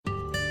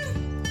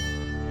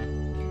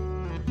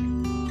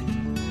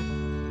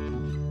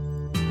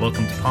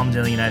Welcome to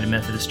Palmdale United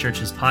Methodist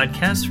Church's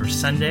podcast for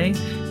Sunday,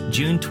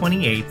 June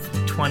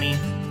 28th,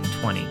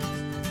 2020.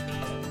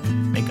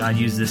 May God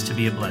use this to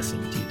be a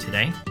blessing to you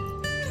today.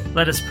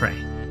 Let us pray.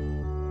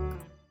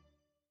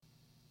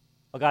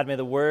 Oh God, may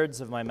the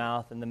words of my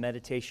mouth and the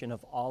meditation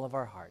of all of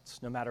our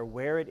hearts, no matter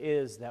where it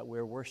is that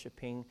we're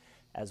worshiping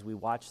as we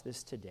watch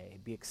this today,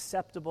 be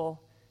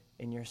acceptable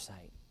in your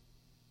sight.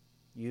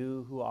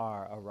 You who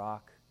are a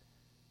rock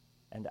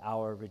and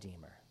our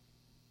Redeemer.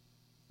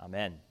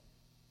 Amen.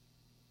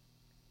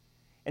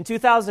 In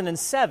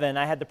 2007,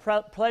 I had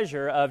the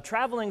pleasure of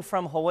traveling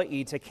from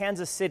Hawaii to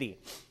Kansas City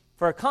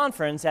for a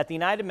conference at the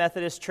United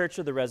Methodist Church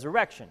of the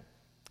Resurrection.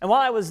 And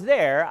while I was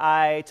there,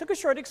 I took a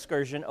short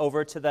excursion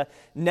over to the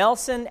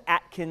Nelson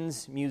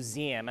Atkins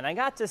Museum, and I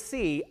got to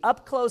see,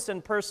 up close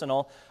and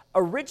personal,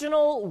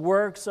 original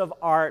works of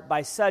art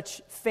by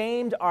such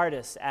famed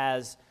artists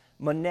as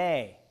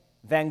Monet,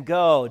 Van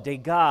Gogh,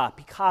 Degas,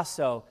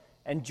 Picasso,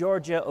 and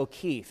Georgia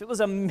O'Keeffe. It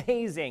was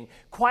amazing,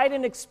 quite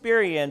an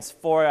experience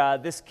for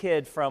this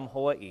kid from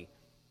Hawaii.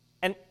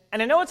 And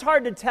I know it's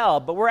hard to tell,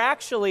 but we're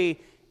actually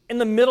in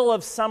the middle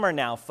of summer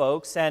now,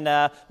 folks, and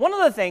one of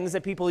the things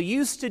that people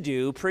used to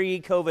do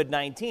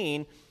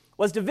pre-COVID-19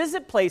 was to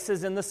visit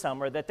places in the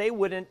summer that they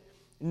wouldn't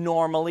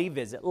normally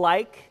visit,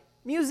 like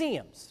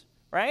museums,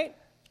 right?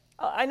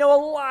 I know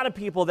a lot of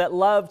people that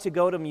love to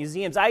go to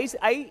museums.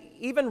 I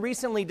even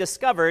recently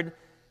discovered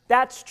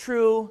that's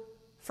true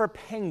for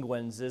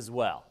penguins as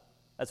well.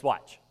 Let's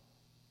watch.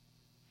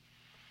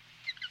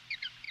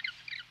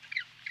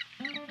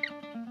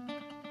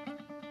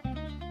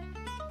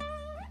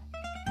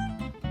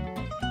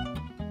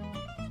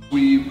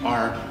 We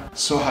are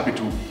so happy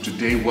to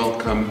today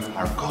welcome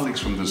our colleagues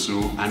from the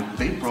zoo, and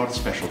they brought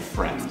special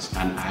friends,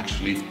 and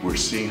actually we're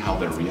seeing how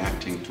they're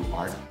reacting to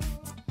art.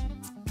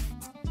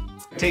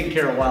 Taking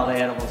care of wild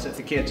animals at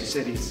the Kansas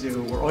City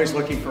Zoo, we're always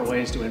looking for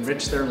ways to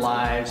enrich their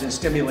lives and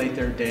stimulate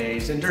their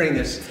days. And during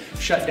this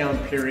shutdown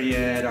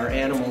period, our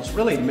animals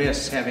really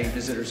miss having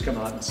visitors come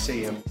out and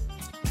see them.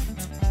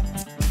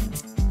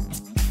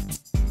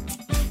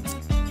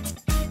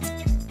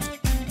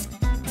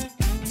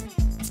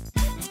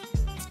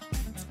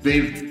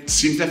 They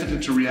seem definitely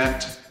to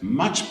react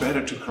much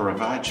better to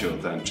Caravaggio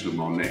than to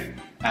Monet.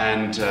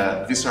 And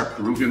these are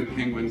Peruvian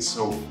penguins,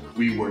 so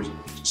we were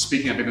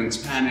speaking a bit in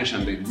Spanish,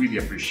 and they really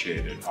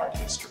appreciated art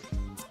history.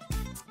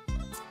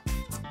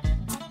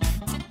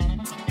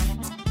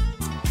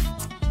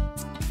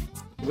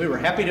 We were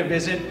happy to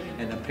visit,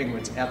 and the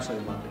penguins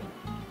absolutely loved it.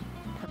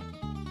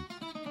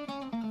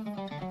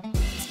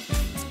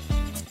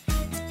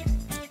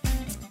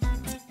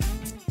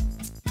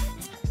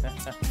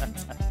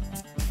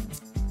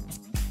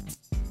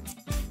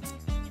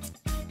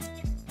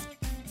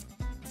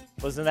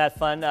 Wasn't that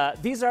fun?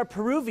 These are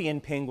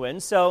Peruvian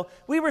penguins, so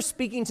we were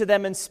speaking to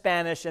them in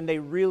Spanish, and they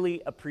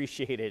really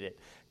appreciated it.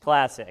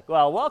 Classic.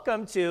 Well,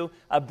 welcome to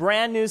a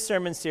brand new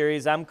sermon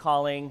series I'm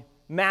calling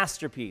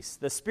Masterpiece,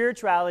 the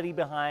spirituality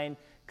behind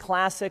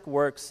classic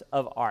works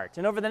of art.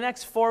 And over the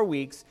next 4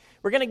 weeks,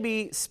 we're going to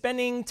be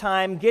spending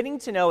time getting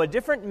to know a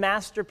different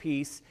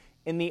masterpiece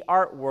in the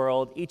art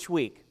world each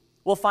week.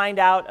 We'll find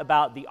out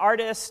about the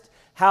artist,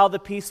 how the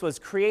piece was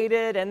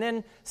created, and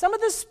then some of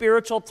the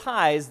spiritual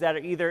ties that are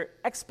either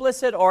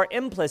explicit or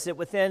implicit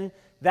within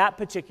that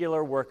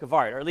particular work of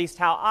art, or at least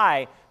how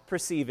I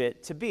perceive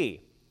it to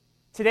be.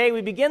 Today,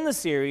 we begin the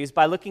series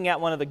by looking at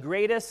one of the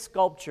greatest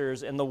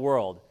sculptures in the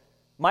world,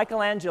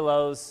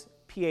 Michelangelo's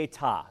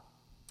Pietà.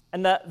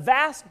 And the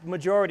vast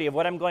majority of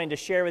what I'm going to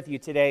share with you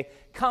today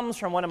comes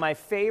from one of my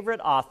favorite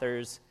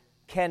authors,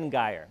 Ken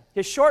Gire.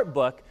 His short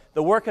book,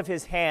 The Work of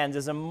His Hands,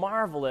 is a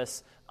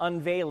marvelous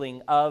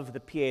unveiling of the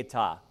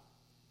Pietà.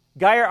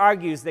 Gire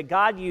argues that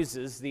God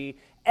uses the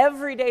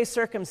everyday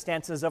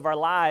circumstances of our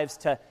lives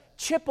to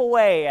chip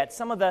away at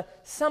some of the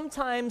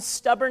sometimes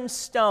stubborn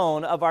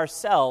stone of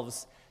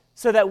ourselves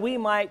so that we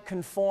might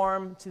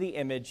conform to the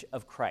image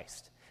of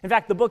Christ. In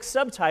fact, the book's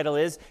subtitle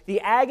is The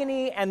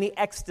Agony and the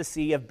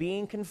Ecstasy of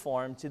Being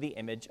Conformed to the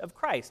Image of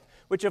Christ,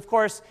 which, of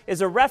course,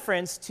 is a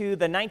reference to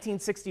the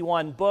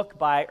 1961 book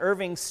by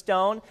Irving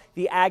Stone,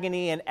 The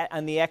Agony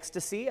and the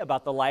Ecstasy,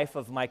 about the life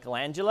of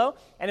Michelangelo,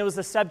 and it was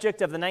the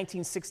subject of the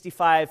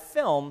 1965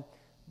 film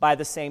by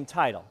the same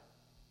title.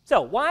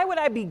 So, why would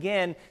I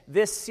begin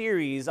this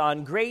series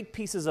on great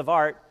pieces of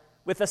art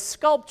with a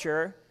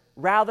sculpture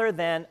rather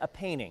than a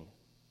painting?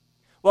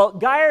 Well,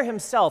 Gire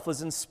himself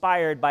was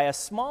inspired by a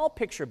small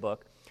picture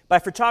book by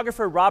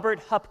photographer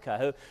Robert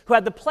Hupka, who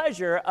had the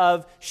pleasure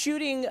of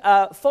shooting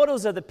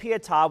photos of the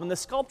Pietà when the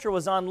sculpture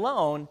was on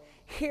loan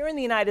here in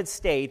the United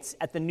States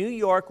at the New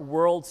York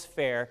World's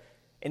Fair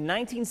in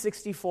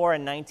 1964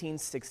 and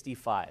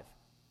 1965.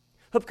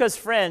 Hupka's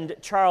friend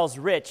Charles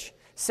Rich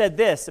said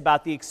this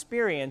about the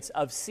experience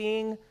of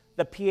seeing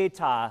the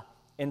Pietà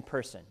in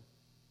person.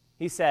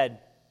 He said,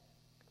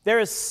 "There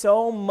is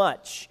so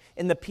much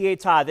in the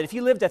Pietà that if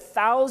you lived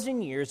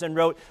 1,000 years and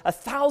wrote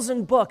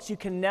 1,000 books, you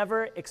can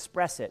never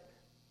express it.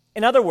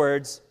 In other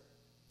words,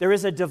 there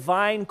is a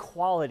divine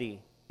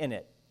quality in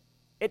it.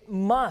 It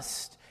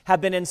must have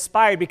been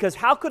inspired, because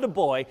how could a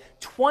boy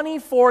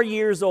 24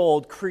 years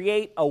old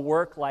create a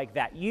work like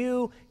that?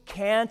 You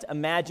can't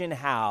imagine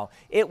how.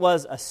 It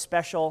was a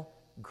special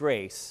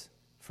grace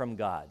from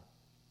God.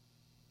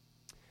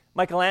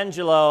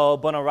 Michelangelo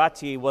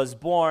Buonarroti was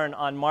born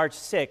on March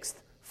 6th,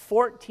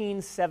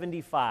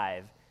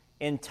 1475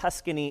 in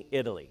Tuscany,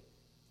 Italy.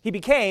 He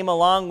became,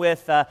 along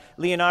with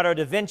Leonardo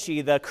da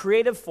Vinci, the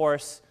creative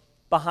force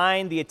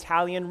behind the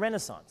Italian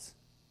Renaissance.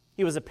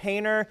 He was a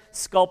painter,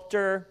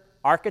 sculptor,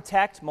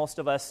 architect. Most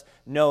of us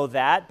know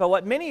that. But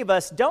what many of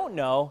us don't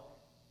know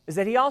is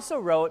that he also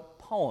wrote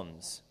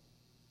poems.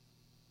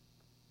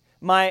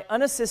 My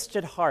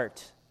unassisted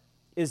heart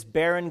is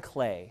barren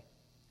clay.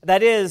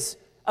 That is,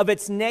 of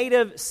its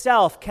native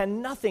self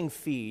can nothing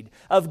feed.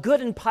 Of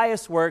good and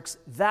pious works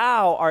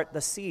thou art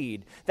the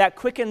seed, that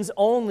quickens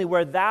only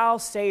where thou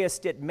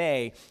sayest it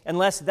may.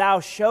 Unless thou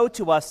show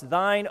to us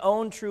thine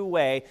own true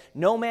way,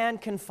 no man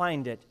can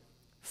find it.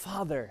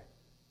 Father,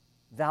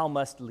 thou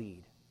must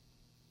lead.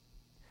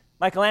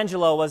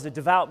 Michelangelo was a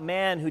devout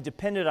man who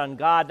depended on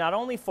God not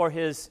only for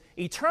his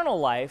eternal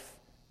life,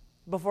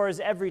 but for his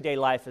everyday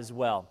life as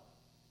well.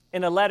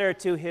 In a letter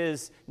to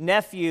his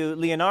nephew,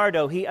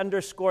 Leonardo, he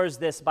underscores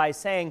this by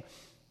saying,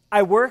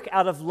 I work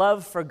out of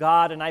love for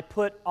God, and I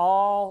put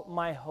all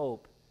my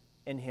hope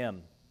in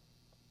him.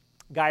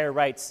 Geyer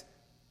writes,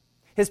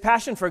 his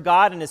passion for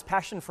God and his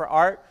passion for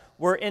art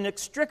were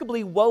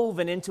inextricably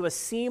woven into a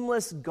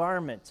seamless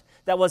garment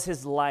that was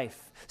his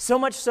life, so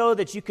much so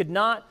that you could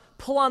not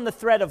pull on the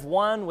thread of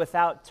one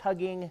without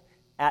tugging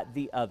at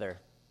the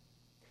other.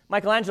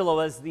 Michelangelo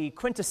was the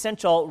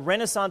quintessential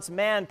Renaissance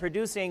man,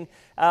 producing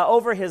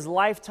over his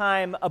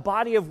lifetime a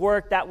body of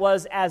work that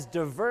was as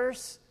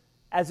diverse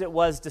as it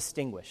was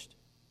distinguished.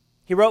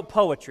 He wrote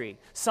poetry,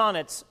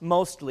 sonnets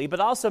mostly, but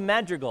also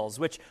madrigals,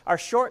 which are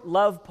short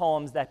love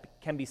poems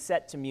that can be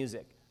set to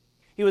music.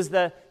 He was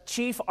the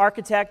chief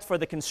architect for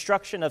the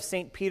construction of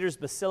St. Peter's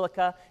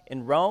Basilica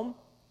in Rome.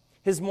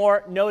 His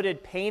more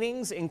noted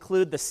paintings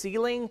include the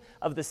ceiling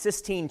of the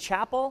Sistine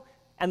Chapel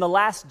and the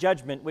Last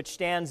Judgment, which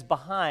stands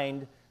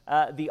behind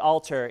the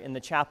altar in the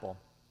chapel.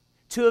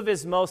 Two of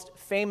his most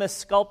famous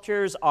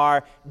sculptures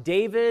are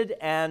David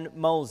and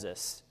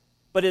Moses,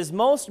 but his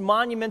most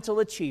monumental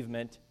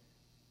achievement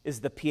is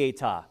the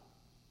Pietà.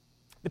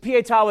 The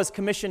Pietà was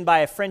commissioned by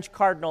a French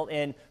cardinal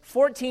in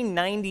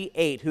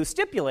 1498, who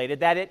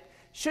stipulated that it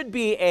should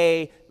be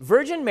a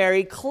Virgin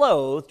Mary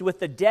clothed with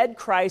the dead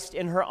Christ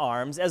in her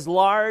arms, as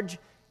large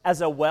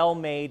as a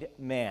well-made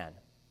man.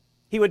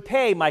 He would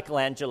pay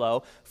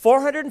Michelangelo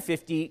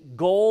 450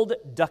 gold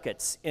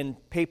ducats in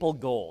papal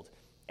gold,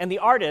 and the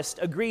artist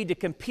agreed to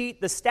complete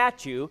the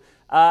statue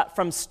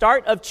from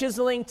start of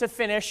chiseling to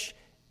finish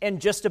in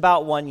just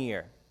about 1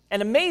 year.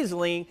 And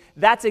amazingly,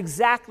 that's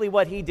exactly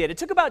what he did. It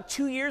took about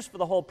 2 years for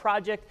the whole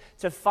project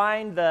to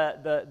find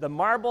the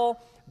marble,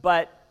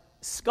 but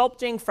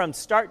sculpting from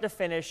start to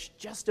finish,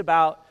 just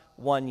about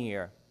 1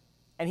 year.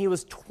 And he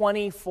was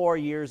 24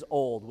 years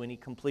old when he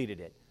completed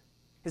it.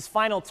 His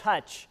final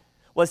touch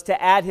was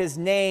to add his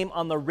name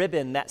on the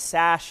ribbon that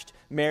sashed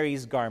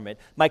Mary's garment.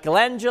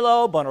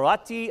 Michelangelo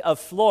Buonarroti of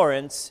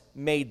Florence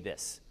made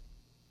this.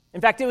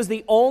 In fact, it was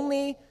the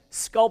only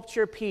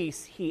sculpture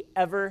piece he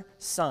ever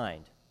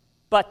signed.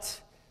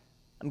 But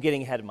I'm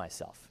getting ahead of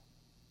myself.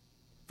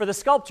 For the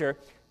sculpture,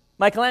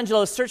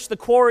 Michelangelo searched the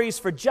quarries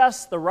for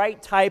just the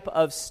right type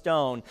of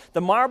stone.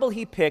 The marble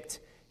he picked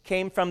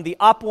came from the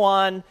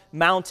Apuan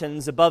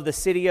Mountains above the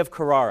city of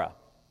Carrara,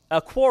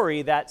 a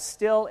quarry that's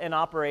still in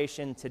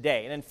operation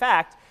today. And in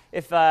fact,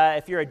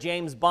 if you're a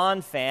James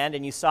Bond fan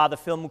and you saw the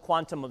film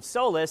Quantum of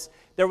Solace,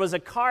 there was a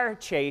car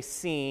chase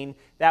scene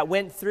that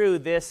went through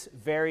this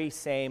very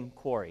same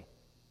quarry.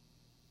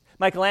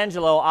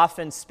 Michelangelo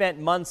often spent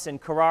months in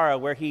Carrara,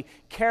 where he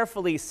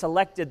carefully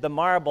selected the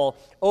marble,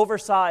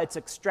 oversaw its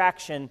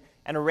extraction,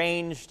 and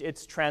arranged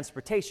its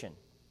transportation.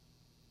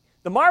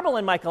 The marble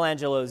in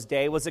Michelangelo's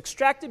day was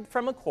extracted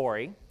from a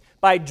quarry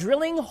by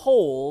drilling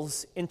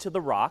holes into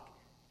the rock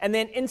and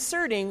then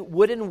inserting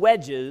wooden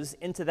wedges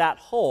into that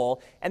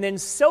hole and then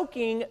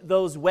soaking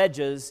those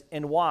wedges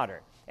in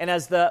water. And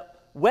as the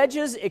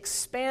wedges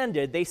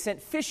expanded, they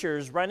sent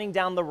fissures running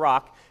down the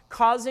rock,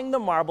 causing the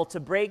marble to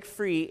break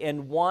free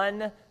in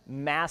one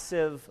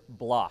massive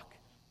block.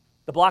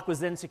 The block was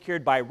then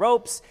secured by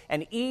ropes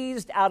and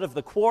eased out of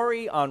the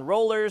quarry on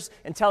rollers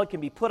until it can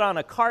be put on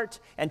a cart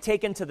and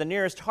taken to the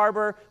nearest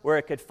harbor, where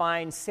it could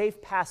find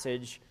safe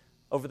passage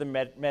over the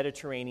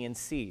Mediterranean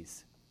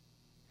seas.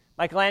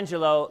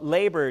 Michelangelo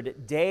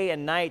labored day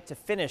and night to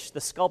finish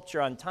the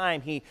sculpture on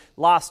time. He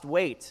lost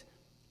weight.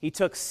 He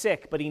took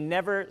sick, but he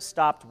never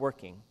stopped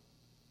working.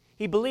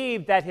 He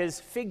believed that his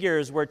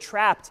figures were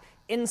trapped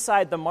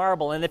inside the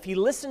marble, and if he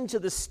listened to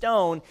the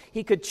stone,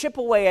 he could chip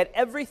away at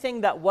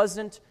everything that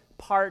wasn't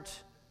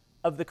part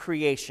of the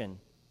creation,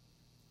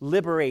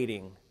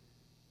 liberating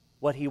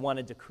what he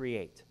wanted to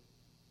create.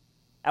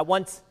 At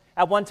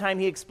one time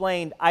he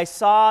explained, "I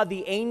saw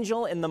the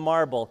angel in the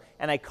marble,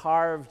 and I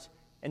carved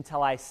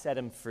until I set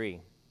him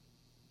free."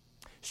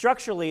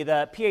 Structurally,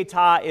 the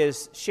Pietà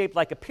is shaped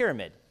like a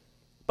pyramid,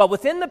 But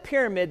within the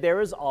pyramid,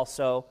 there is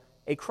also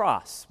a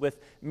cross, with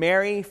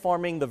Mary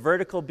forming the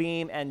vertical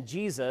beam and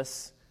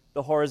Jesus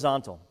the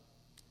horizontal.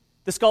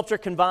 The sculpture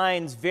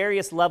combines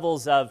various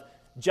levels of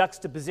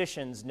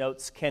juxtapositions,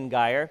 notes Ken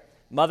Geyer,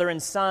 mother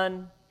and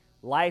son,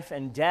 life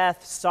and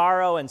death,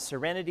 sorrow and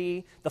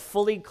serenity, the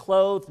fully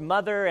clothed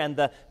mother and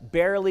the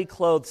barely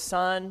clothed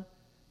son,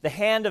 the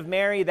hand of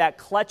Mary that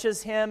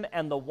clutches him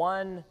and the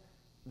one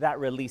that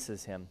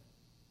releases him.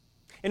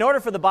 In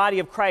order for the body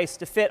of Christ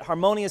to fit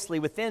harmoniously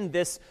within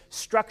this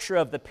structure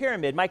of the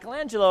pyramid,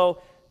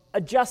 Michelangelo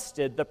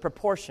adjusted the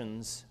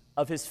proportions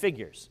of his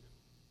figures.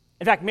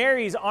 In fact,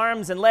 Mary's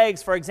arms and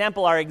legs, for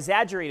example, are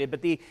exaggerated,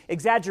 but the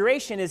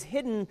exaggeration is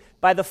hidden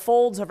by the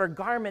folds of her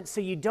garment,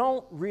 so you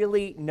don't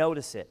really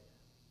notice it.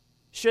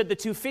 Should the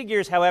two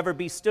figures, however,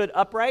 be stood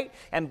upright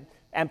and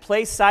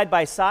placed side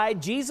by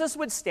side, Jesus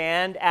would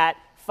stand at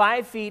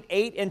 5 feet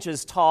 8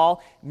 inches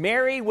tall.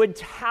 Mary would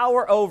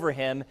tower over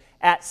him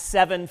at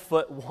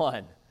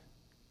 7'1".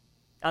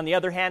 On the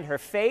other hand, her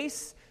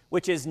face,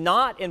 which is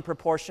not in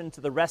proportion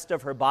to the rest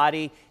of her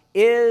body,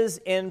 is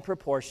in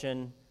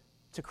proportion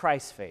to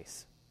Christ's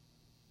face.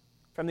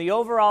 From the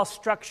overall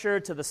structure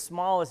to the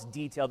smallest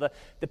detail, the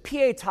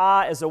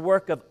Pietà is a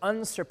work of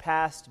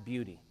unsurpassed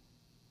beauty.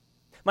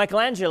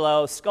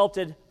 Michelangelo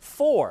sculpted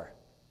 4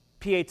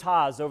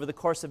 Pietàs over the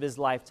course of his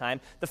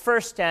lifetime. The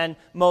first and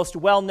most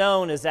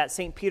well-known is at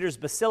St. Peter's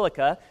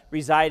Basilica,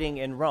 residing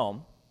in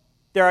Rome.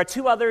 There are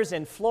 2 others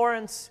in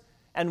Florence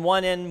and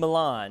 1 in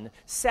Milan.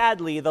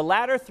 Sadly, the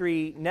latter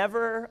 3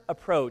 never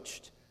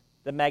approached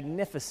the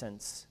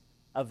magnificence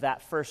of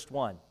that first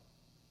one.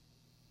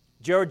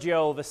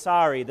 Giorgio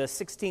Vasari, the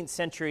 16th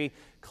century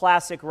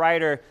classic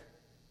writer,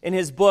 in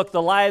his book,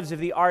 The Lives of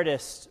the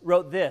Artists,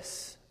 wrote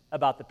this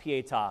about the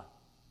Pietà.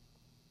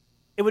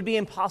 It would be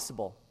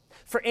impossible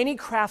for any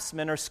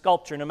craftsman or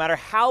sculptor, no matter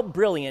how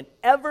brilliant,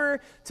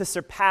 ever to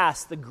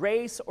surpass the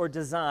grace or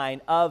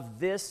design of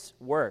this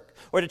work,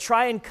 or to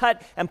try and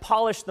cut and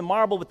polish the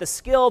marble with the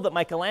skill that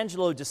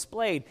Michelangelo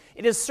displayed.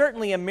 It is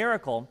certainly a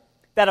miracle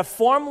that a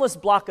formless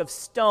block of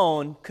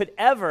stone could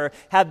ever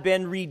have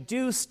been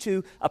reduced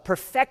to a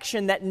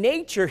perfection that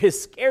nature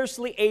is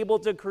scarcely able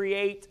to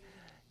create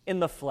in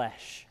the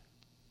flesh.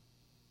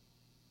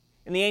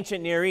 In the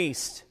ancient Near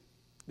East,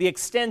 the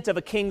extent of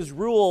a king's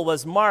rule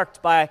was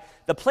marked by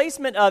the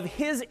placement of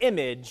his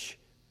image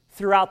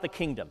throughout the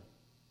kingdom.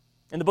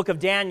 In the book of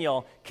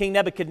Daniel, King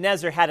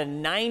Nebuchadnezzar had a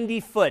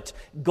 90-foot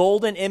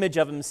golden image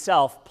of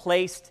himself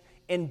placed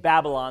in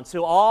Babylon,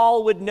 so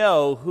all would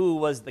know who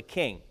was the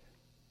king.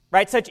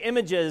 Right? Such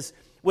images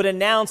would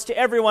announce to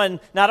everyone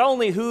not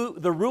only who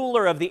the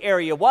ruler of the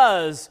area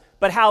was,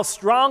 but how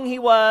strong he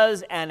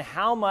was and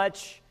how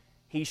much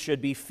he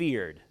should be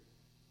feared.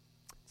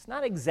 It's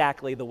not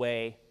exactly the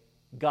way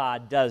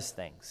God does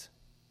things.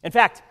 In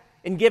fact,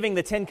 in giving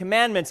the 10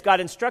 Commandments,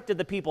 God instructed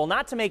the people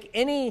not to make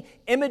any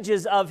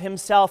images of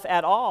himself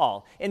at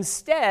all.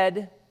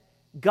 Instead,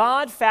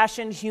 God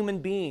fashioned human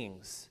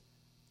beings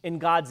in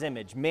God's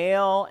image,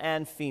 male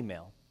and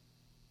female.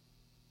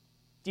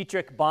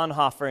 Dietrich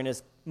Bonhoeffer, in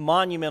his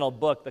monumental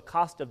book, The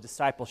Cost of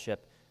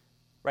Discipleship,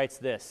 writes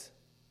this: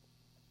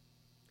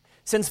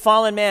 since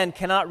fallen man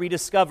cannot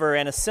rediscover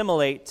and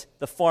assimilate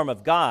the form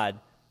of God,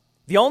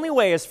 the only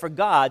way is for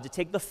God to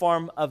take the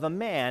form of a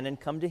man and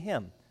come to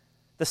him.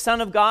 The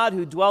Son of God,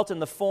 who dwelt in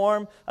the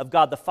form of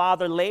God the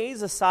Father,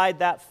 lays aside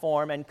that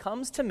form and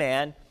comes to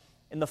man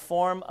in the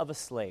form of a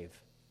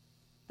slave.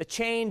 The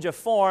change of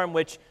form,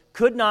 which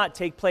could not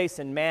take place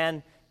in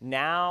man,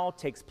 now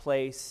takes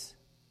place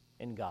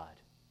in God.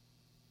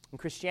 In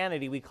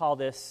Christianity, we call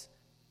this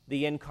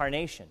the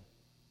incarnation,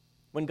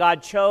 when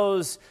God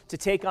chose to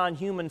take on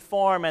human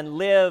form and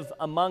live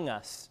among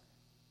us.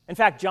 In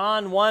fact,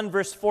 John 1,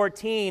 verse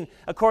 14,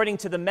 according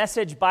to the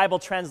Message Bible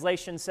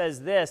translation,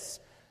 says this: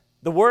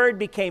 the Word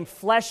became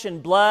flesh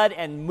and blood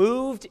and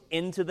moved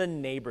into the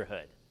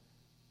neighborhood.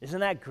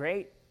 Isn't that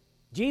great?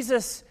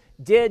 Jesus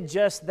did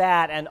just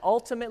that, and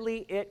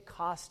ultimately it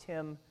cost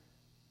him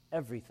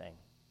everything.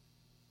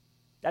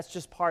 That's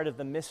just part of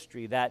the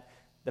mystery that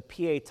the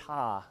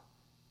Pietà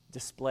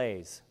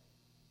displays.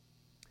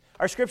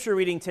 Our scripture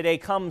reading today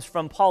comes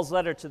from Paul's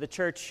letter to the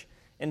church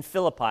in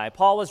Philippi.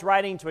 Paul was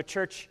writing to a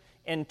church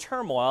in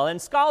turmoil, and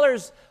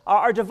scholars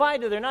are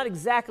divided. They're not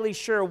exactly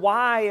sure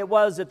why it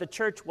was that the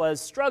church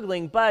was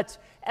struggling, but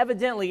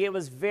evidently it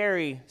was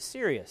very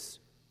serious.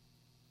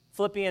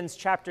 Philippians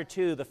chapter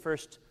 2, the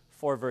first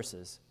 4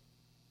 verses.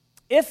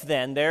 If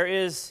then there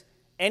is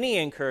any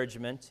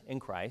encouragement in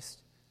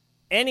Christ,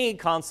 any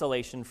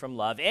consolation from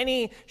love,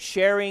 any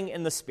sharing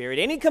in the Spirit,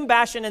 any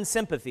compassion and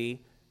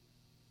sympathy,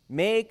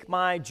 make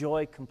my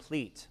joy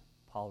complete,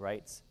 Paul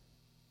writes.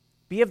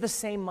 Be of the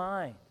same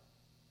mind,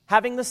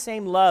 having the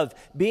same love,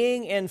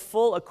 being in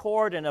full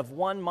accord and of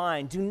one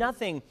mind. Do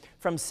nothing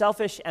from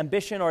selfish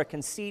ambition or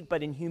conceit,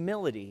 but in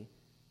humility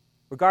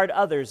regard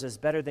others as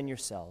better than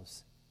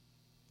yourselves.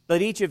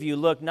 Let each of you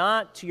look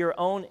not to your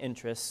own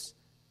interests,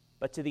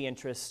 but to the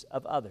interests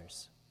of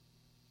others.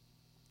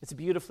 It's a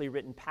beautifully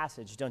written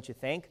passage, don't you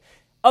think?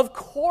 Of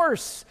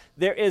course,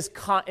 there is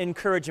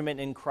encouragement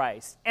in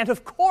Christ. And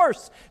of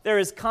course, there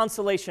is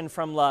consolation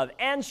from love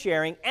and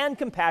sharing and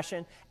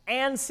compassion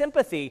and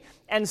sympathy.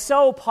 And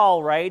so,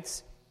 Paul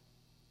writes,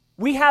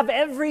 we have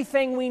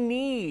everything we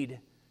need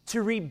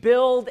to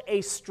rebuild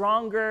a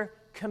stronger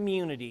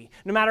community,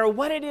 no matter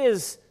what it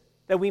is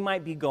that we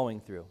might be going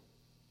through.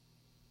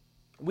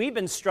 We've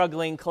been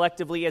struggling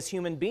collectively as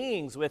human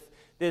beings with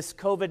this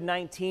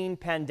COVID-19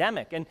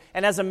 pandemic. And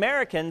as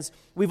Americans,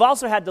 we've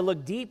also had to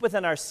look deep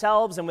within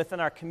ourselves and within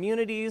our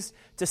communities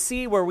to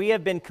see where we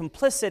have been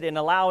complicit in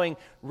allowing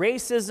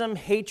racism,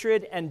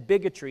 hatred, and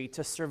bigotry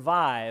to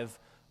survive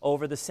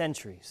over the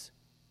centuries.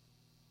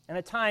 And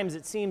at times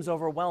it seems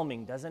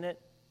overwhelming, doesn't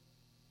it?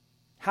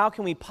 How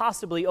can we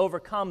possibly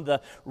overcome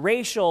the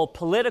racial,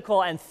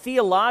 political, and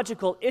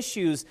theological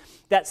issues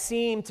that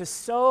seem to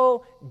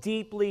so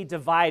deeply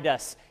divide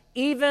us,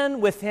 even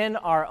within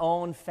our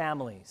own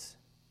families?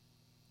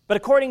 But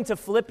according to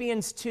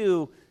Philippians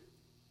 2,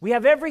 we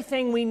have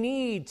everything we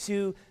need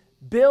to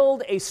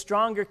build a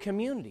stronger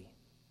community.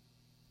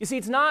 You see,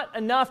 it's not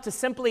enough to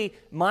simply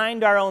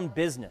mind our own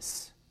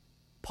business.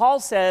 Paul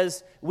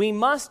says we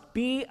must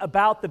be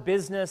about the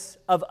business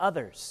of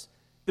others,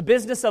 the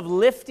business of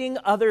lifting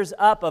others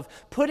up, of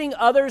putting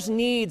others'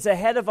 needs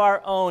ahead of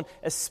our own,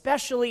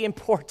 especially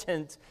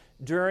important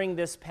during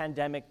this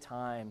pandemic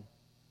time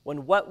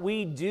when what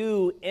we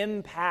do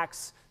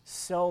impacts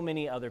so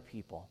many other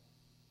people.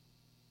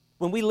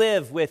 When we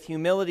live with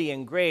humility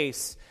and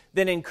grace,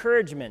 then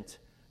encouragement,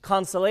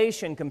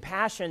 consolation,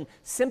 compassion,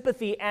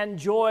 sympathy, and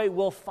joy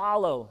will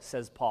follow,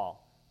 says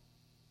Paul.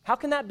 How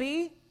can that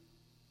be?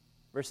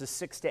 Verses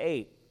 6 to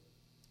 8.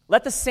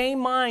 Let the same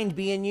mind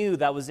be in you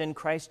that was in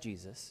Christ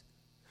Jesus,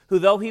 who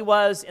though he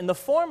was in the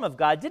form of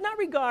God, did not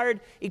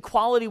regard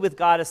equality with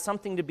God as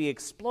something to be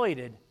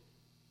exploited,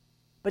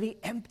 but he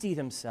emptied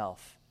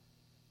himself,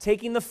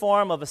 taking the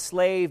form of a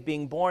slave,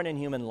 being born in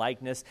human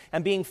likeness,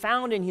 and being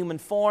found in human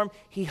form,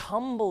 he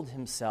humbled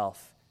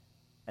himself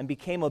and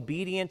became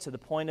obedient to the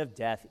point of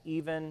death,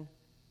 even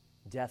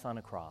death on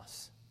a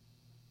cross.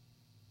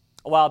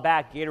 A while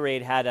back,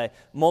 Gatorade had a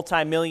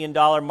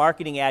multi-million-dollar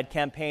marketing ad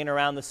campaign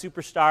around the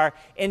superstar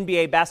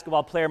NBA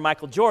basketball player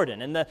Michael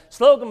Jordan. And the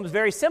slogan was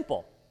very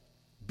simple: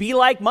 be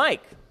like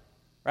Mike,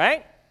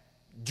 right?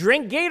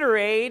 Drink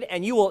Gatorade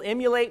and you will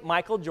emulate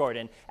Michael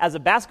Jordan. As a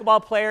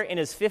basketball player in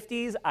his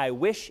 50s, I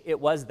wish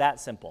it was that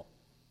simple.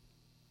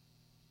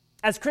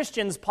 As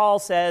Christians, Paul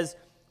says,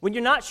 when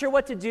you're not sure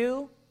what to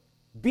do,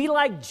 be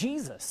like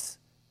Jesus.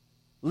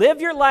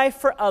 Live your life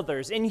for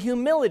others. In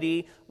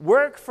humility,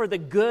 work for the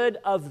good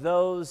of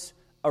those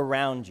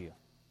around you.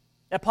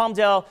 At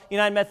Palmdale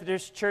United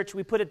Methodist Church,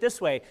 we put it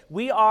this way: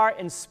 we are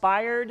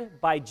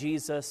inspired by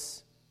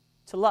Jesus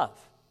to love.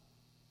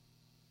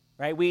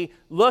 Right? We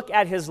look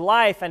at his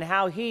life and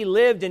how he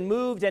lived and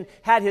moved and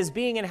had his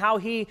being and how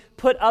he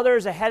put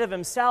others ahead of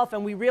himself,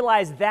 and we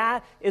realize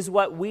that is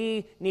what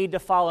we need to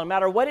follow. No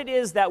matter what it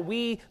is that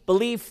we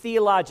believe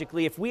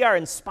theologically, if we are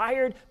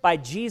inspired by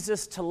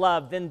Jesus to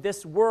love, then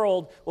this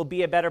world will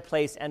be a better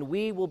place and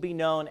we will be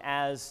known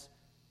as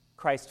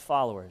Christ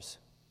followers.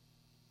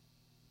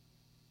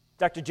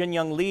 Dr. Jin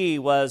Young Lee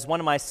was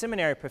one of my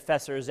seminary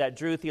professors at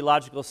Drew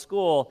Theological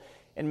School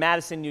in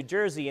Madison, New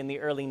Jersey in the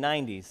early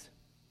 90s.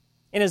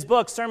 In his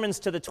book, Sermons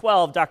to the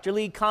 12, Dr.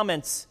 Lee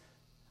comments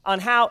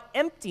on how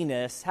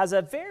emptiness has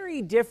a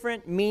very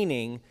different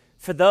meaning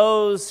for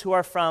those who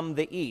are from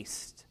the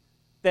East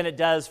than it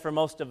does for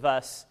most of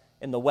us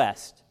in the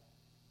West.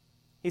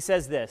 He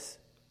says this: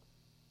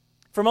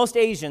 for most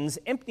Asians,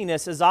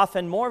 emptiness is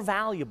often more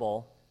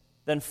valuable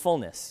than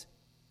fullness.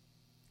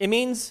 It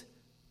means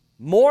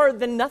more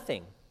than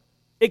nothing.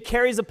 It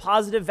carries a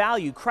positive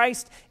value.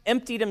 Christ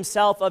emptied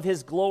himself of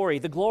his glory,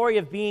 the glory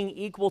of being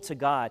equal to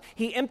God.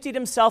 He emptied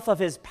himself of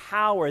his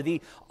power,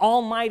 the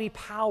almighty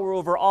power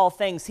over all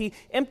things. He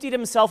emptied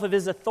himself of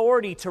his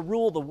authority to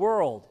rule the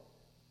world.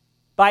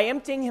 By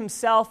emptying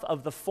himself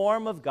of the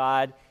form of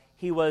God,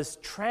 he was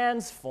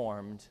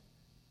transformed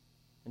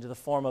into the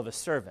form of a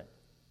servant.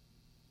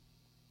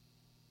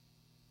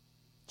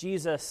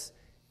 Jesus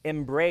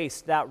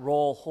embraced that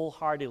role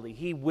wholeheartedly.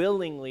 He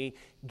willingly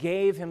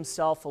gave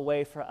himself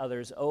away for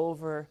others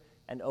over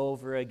and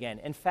over again.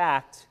 In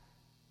fact,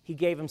 he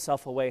gave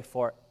himself away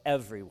for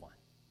everyone.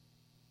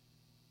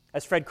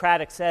 As Fred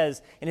Craddock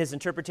says in his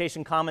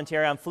interpretation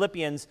commentary on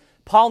Philippians,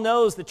 Paul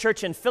knows the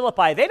church in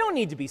Philippi, they don't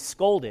need to be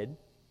scolded.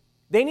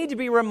 They need to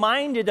be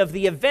reminded of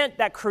the event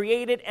that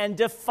created and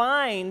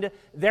defined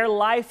their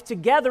life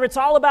together. It's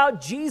all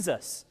about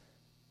Jesus.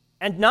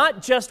 And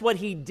not just what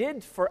he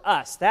did for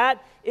us.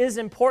 That is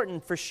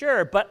important for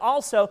sure. But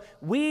also,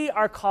 we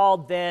are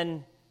called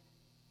then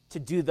to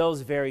do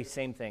those very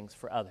same things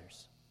for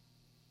others.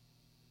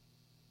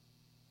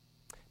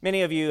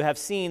 Many of you have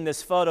seen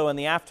this photo in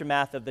the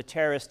aftermath of the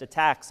terrorist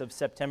attacks of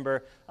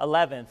September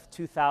 11th,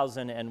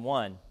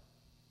 2001.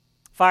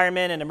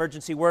 Firemen and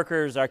emergency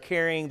workers are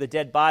carrying the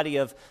dead body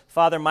of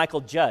Father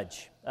Michael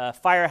Judge, a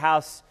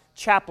firehouse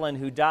chaplain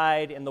who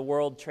died in the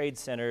World Trade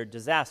Center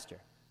disaster.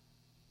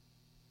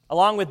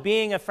 Along with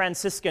being a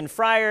Franciscan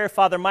friar,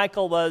 Father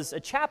Michael was a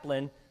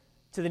chaplain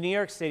to the New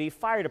York City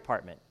Fire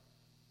Department.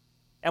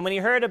 And when he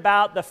heard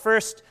about the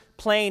first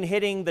plane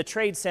hitting the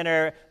Trade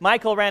Center,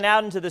 Michael ran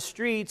out into the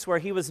streets where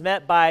he was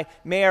met by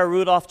Mayor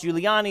Rudolph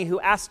Giuliani, who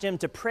asked him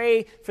to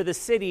pray for the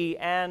city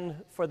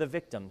and for the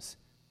victims.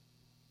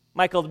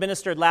 Michael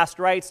administered last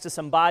rites to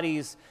some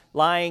bodies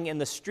lying in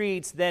the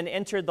streets, then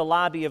entered the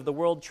lobby of the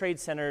World Trade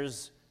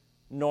Center's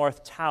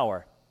North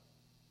Tower,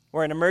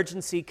 where an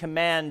emergency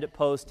command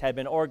post had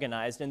been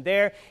organized. And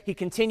there he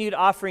continued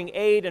offering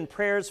aid and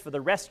prayers for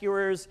the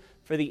rescuers,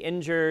 for the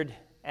injured,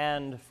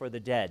 and for the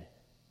dead.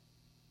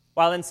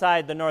 While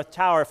inside the North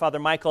Tower, Father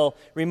Michael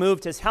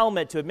removed his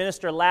helmet to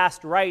administer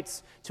last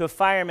rites to a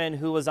fireman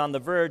who was on the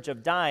verge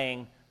of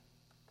dying.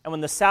 And when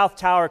the South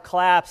Tower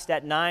collapsed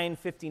at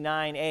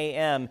 9:59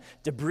 a.m.,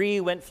 debris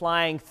went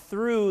flying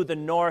through the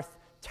North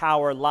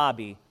Tower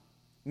lobby.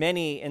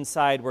 Many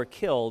inside were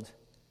killed,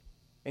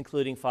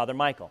 including Father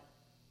Michael.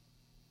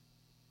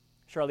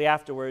 Shortly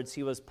afterwards,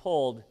 he was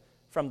pulled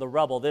from the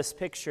rubble. This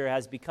picture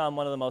has become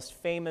one of the most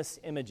famous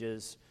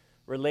images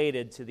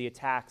related to the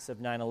attacks of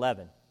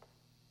 9/11.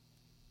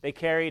 They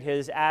carried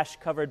his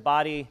ash-covered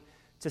body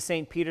to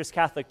St. Peter's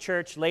Catholic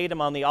Church, laid him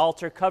on the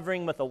altar,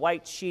 covering with a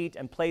white sheet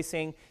and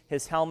placing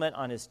his helmet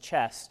on his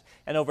chest.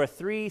 And over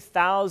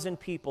 3,000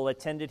 people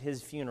attended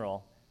his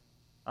funeral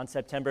on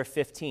September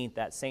 15th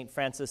at St.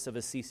 Francis of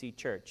Assisi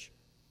Church.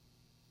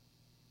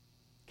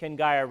 Ken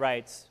Geyer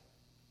writes,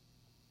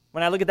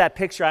 "When I look at that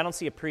picture, I don't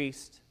see a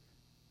priest.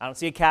 I don't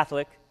see a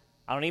Catholic.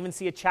 I don't even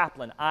see a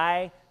chaplain.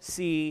 I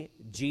see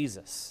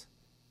Jesus."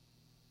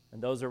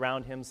 And those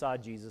around him saw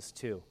Jesus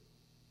too.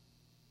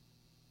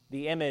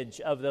 The image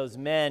of those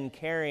men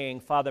carrying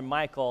Father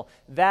Michael,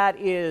 that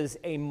is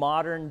a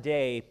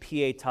modern-day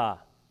pietà.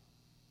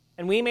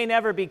 And we may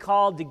never be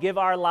called to give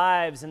our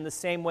lives in the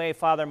same way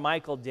Father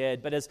Michael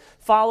did, but as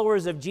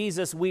followers of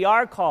Jesus, we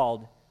are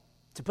called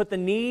to put the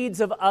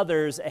needs of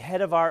others ahead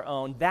of our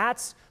own.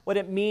 That's what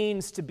it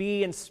means to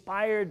be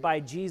inspired by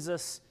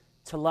Jesus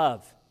to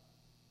love.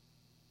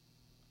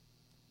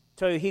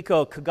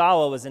 Toyohiko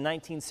Kagawa was a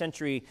 19th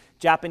century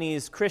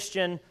Japanese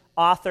Christian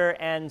author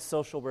and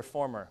social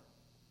reformer.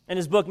 In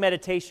his book,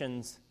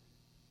 Meditations,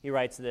 he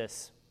writes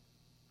this: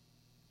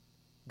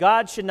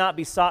 "God should not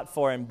be sought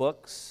for in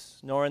books,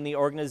 nor in the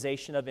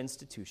organization of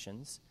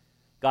institutions.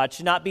 God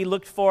should not be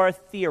looked for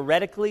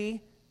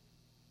theoretically,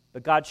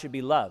 but God should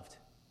be loved.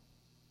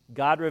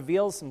 God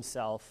reveals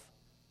himself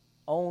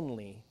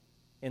only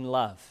in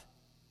love.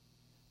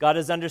 God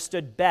is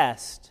understood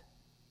best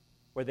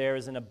where there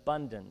is an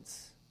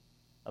abundance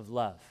of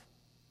love."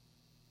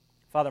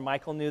 Father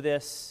Michael knew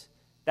this.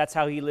 That's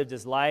how he lived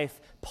his life.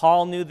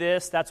 Paul knew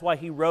this. That's why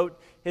he wrote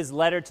his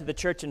letter to the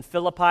church in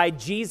Philippi.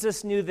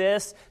 Jesus knew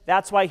this.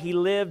 That's why he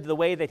lived the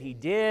way that he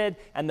did.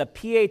 And the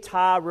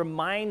Pietà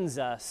reminds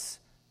us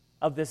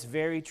of this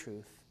very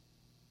truth.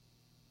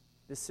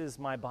 This is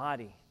my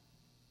body,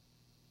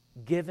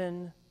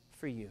 given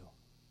for you.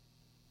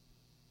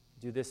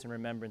 Do this in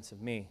remembrance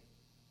of me.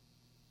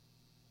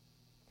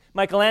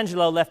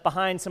 Michelangelo left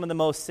behind some of the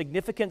most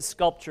significant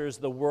sculptures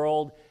the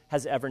world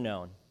has ever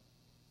known.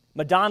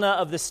 Madonna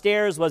of the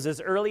Stairs was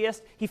his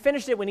earliest. He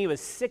finished it when he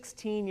was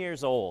 16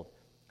 years old,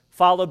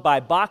 followed by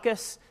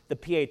Bacchus, the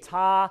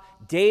Pietà,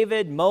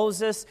 David,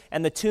 Moses,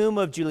 and the tomb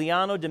of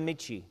Giuliano de'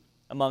 Medici,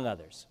 among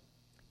others.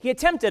 He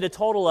attempted a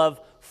total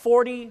of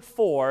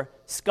 44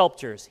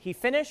 sculptures. He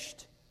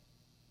finished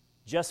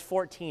just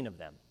 14 of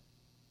them.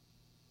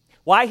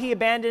 Why he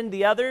abandoned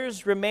the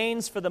others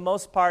remains for the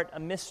most part a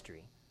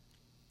mystery.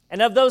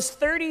 And of those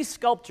 30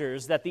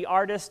 sculptures that the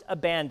artist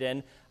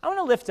abandoned, I want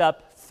to lift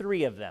up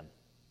 3 of them.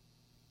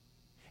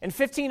 In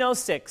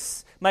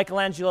 1506,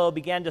 Michelangelo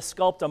began to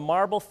sculpt a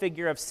marble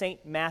figure of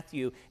St.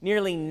 Matthew,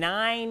 nearly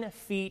 9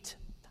 feet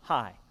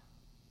high.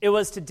 It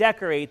was to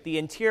decorate the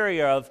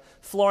interior of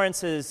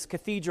Florence's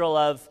Cathedral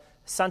of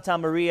Santa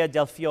Maria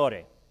del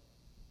Fiore.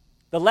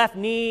 The left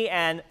knee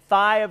and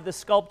thigh of the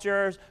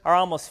sculptures are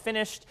almost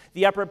finished.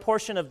 The upper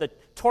portion of the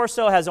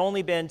torso has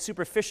only been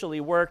superficially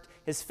worked.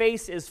 His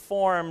face is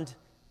formed,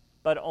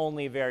 but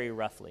only very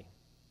roughly.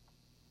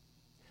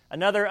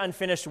 Another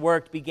unfinished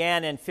work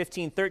began in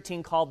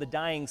 1513 called The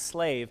Dying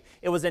Slave.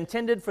 It was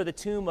intended for the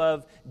tomb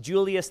of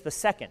Julius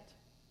II.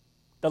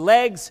 The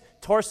legs,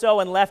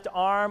 torso, and left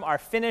arm are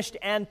finished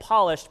and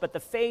polished, but the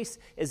face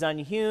is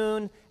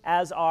unhewn,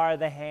 as are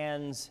the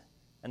hands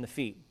and the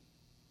feet.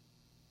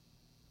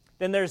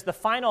 Then there's the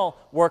final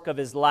work of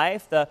his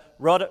life, the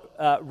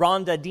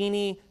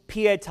Rondadini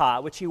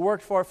Pietà, which he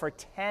worked for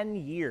 10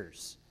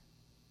 years.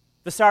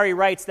 Vasari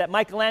writes that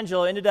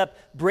Michelangelo ended up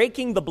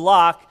breaking the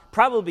block,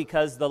 probably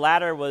because the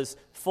latter was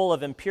full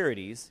of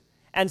impurities,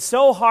 and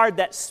so hard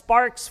that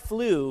sparks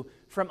flew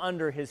from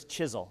under his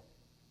chisel.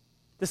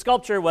 The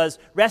sculpture was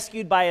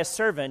rescued by a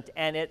servant,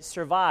 and it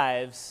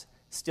survives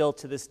still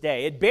to this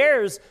day. It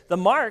bears the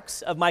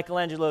marks of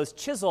Michelangelo's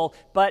chisel,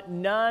 but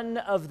none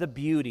of the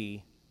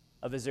beauty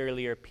of his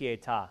earlier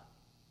Pietà.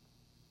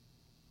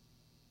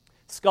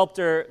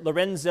 Sculptor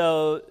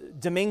Lorenzo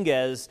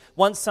Dominguez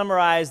once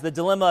summarized the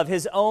dilemma of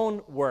his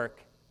own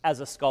work as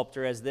a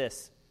sculptor as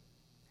this: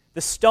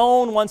 the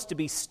stone wants to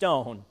be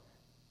stone.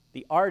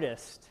 The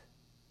artist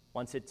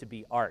wants it to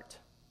be art.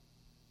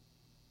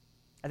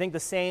 I think the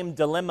same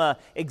dilemma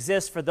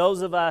exists for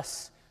those of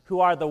us who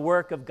are the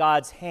work of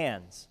God's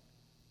hands.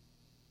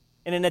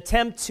 In an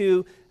attempt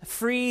to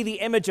free the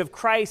image of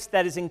Christ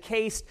that is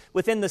encased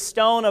within the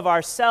stone of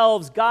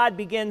ourselves, God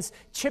begins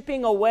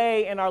chipping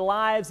away in our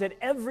lives at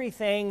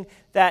everything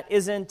that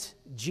isn't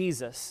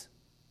Jesus.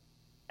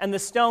 And the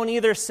stone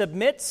either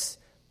submits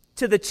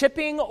to the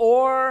chipping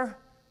or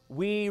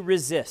we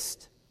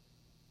resist.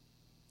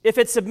 If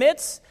it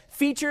submits,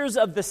 features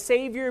of the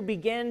Savior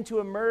begin to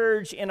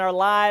emerge in our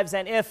lives,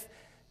 and if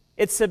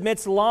it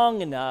submits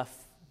long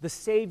enough, the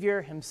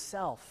Savior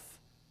himself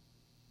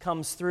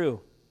comes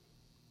through.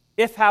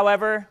 If,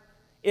 however,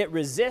 it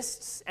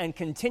resists and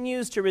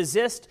continues to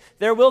resist,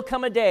 there will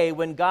come a day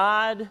when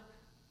God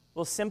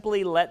will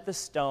simply let the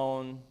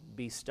stone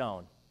be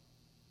stone.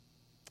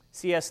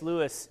 C.S.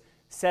 Lewis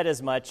said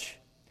as much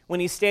when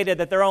he stated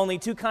that there are only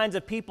two kinds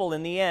of people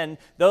in the end: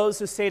 those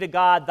who say to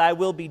God, "Thy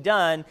will be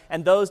done,"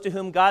 and those to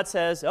whom God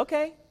says,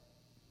 "Okay,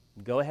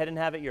 go ahead and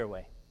have it your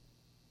way."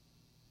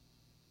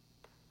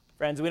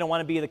 Friends, we don't want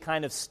to be the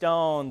kind of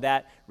stone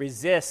that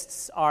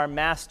resists our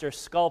master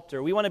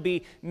sculptor. We want to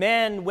be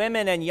men,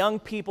 women, and young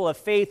people of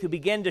faith who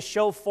begin to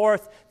show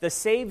forth the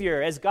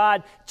Savior as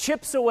God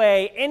chips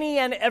away any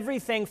and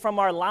everything from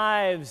our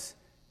lives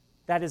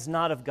that is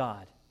not of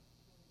God.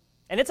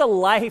 And it's a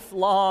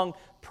lifelong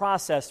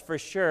process for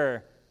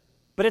sure,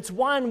 but it's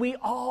one we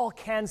all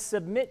can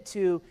submit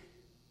to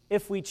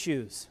if we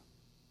choose.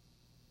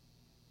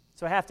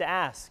 So I have to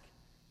ask,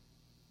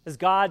 has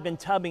God been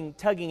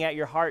tugging at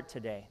your heart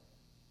today?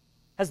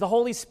 Has the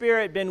Holy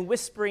Spirit been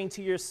whispering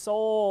to your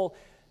soul,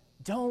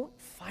 "Don't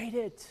fight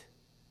it.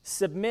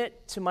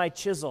 Submit to my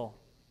chisel"?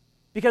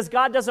 Because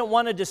God doesn't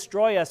want to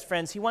destroy us,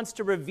 friends. He wants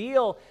to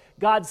reveal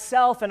God's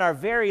self in our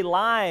very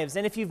lives.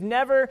 And if you've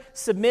never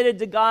submitted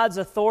to God's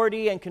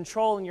authority and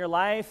control in your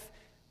life,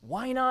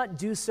 why not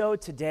do so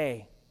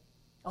today?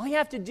 All you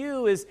have to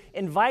do is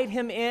invite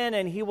him in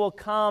and he will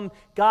come.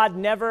 God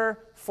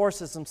never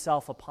forces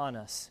himself upon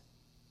us.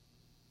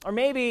 Or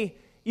maybe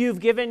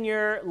you've given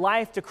your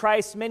life to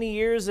Christ many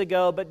years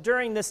ago, but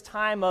during this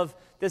time of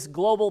this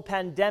global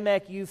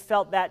pandemic, you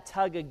felt that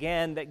tug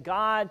again, that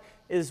God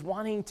is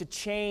wanting to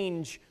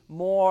change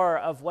more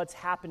of what's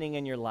happening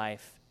in your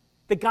life.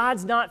 That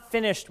God's not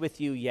finished with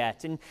you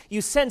yet, and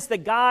you sense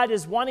that God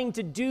is wanting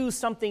to do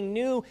something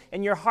new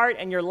in your heart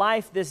and your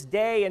life this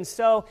day. And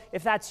so,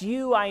 if that's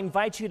you, I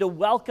invite you to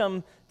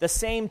welcome the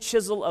same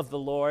chisel of the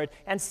Lord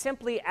and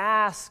simply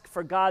ask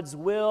for God's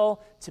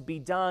will to be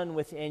done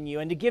within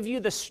you and to give you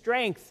the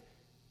strength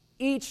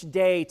each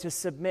day to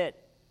submit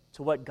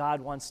to what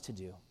God wants to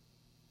do.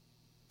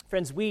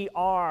 Friends, we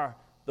are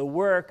the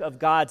work of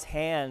God's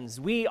hands.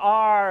 We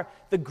are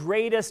the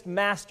greatest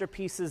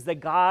masterpieces that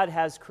God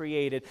has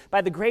created.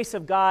 By the grace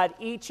of God,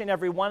 each and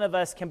every one of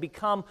us can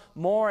become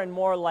more and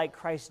more like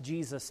Christ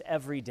Jesus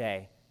every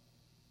day.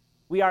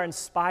 We are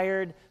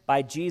inspired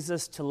by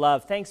Jesus to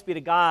love. Thanks be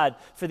to God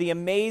for the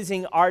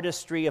amazing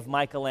artistry of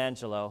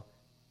Michelangelo.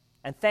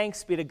 And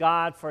thanks be to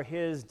God for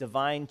his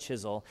divine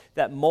chisel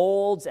that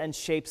molds and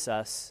shapes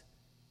us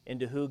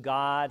into who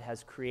God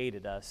has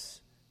created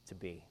us to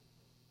be.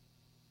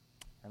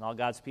 And all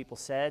God's people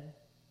said,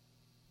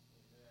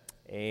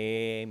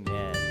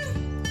 Amen.